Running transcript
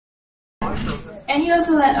And he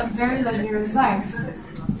also led a very luxurious life.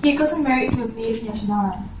 He gotten married to a maid named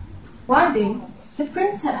Shadara. One day, the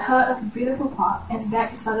prince had heard of a beautiful park and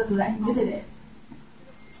begged his father to let him visit it.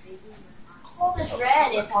 On this rare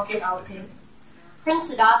and important outing, Prince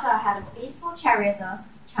Siddhartha had a faithful charioteer,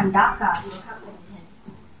 Chandaka, to accompany him.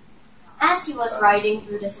 As he was riding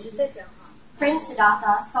through the city, Prince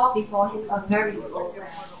Siddhartha saw before him a very old man.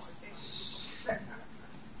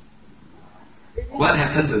 What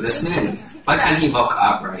happened to this man? Why can't he walk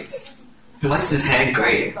upright? Why is his hair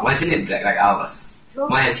grey? Why isn't it black like ours?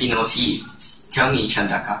 Why has he no teeth? Tell me,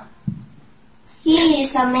 Chandaka. He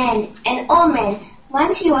is a man, an old man.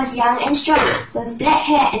 Once he was young and strong, with black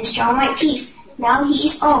hair and strong white teeth. Now he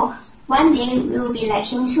is old. One day we will be like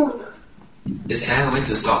him too. Is there a way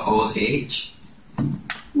to stop old age?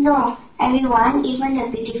 No, everyone, even the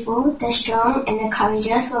beautiful, the strong, and the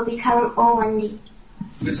courageous, will become old one day.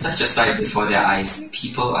 With such a sight before their eyes,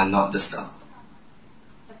 people are not disturbed.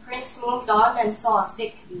 The prince moved on and saw a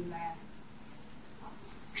sickly man.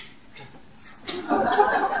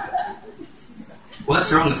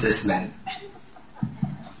 What's wrong with this man?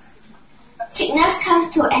 Sickness comes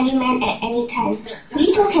to any man at any time.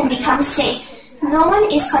 We too can become sick. No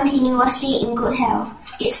one is continuously in good health.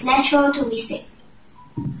 It's natural to be sick.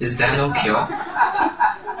 Is there no cure?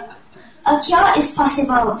 A cure is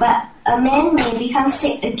possible, but a man may become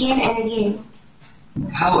sick again and again.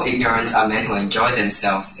 How ignorant are men who enjoy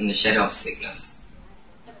themselves in the shadow of sickness?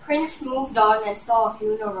 The prince moved on and saw a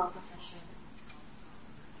funeral procession.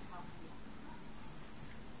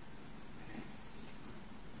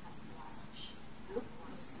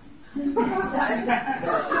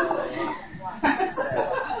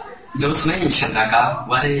 Those men in Chandaka,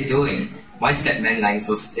 what are they doing? Why is that man lying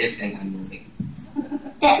so stiff and unmoving?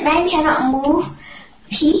 That man cannot move.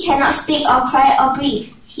 He cannot speak or cry or breathe.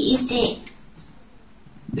 He is dead.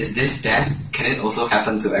 Is this death? Can it also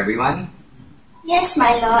happen to everyone? Yes,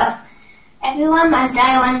 my lord. Everyone must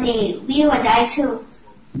die one day. We will die too.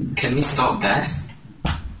 Can we stop death?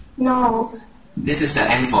 No. This is the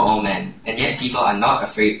end for all men, and yet people are not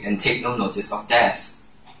afraid and take no notice of death.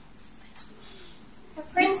 The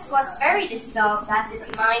prince was very disturbed as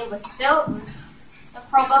his mind was filled with the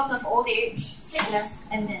problems of old age, sickness,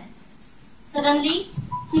 and death. Suddenly,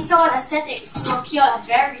 he saw an ascetic who appeared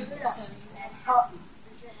very distant and happy.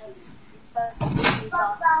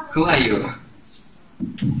 Who are you?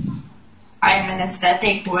 I am an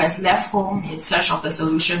ascetic who has left home in search of the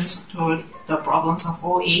solutions to the problems of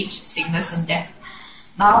old age, sickness, and death.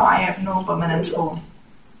 Now I have no permanent home.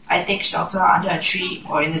 I take shelter under a tree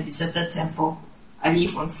or in a deserted temple. I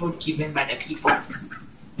live on food given by the people.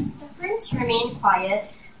 The prince remained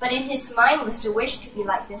quiet, but in his mind was the wish to be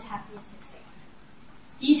like this happy ascetic.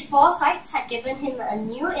 These foresights had given him a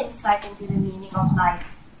new insight into the meaning of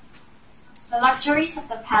life. The luxuries of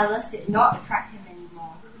the palace did not attract him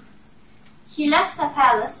anymore. He left the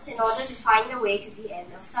palace in order to find a way to the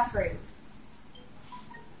end of suffering.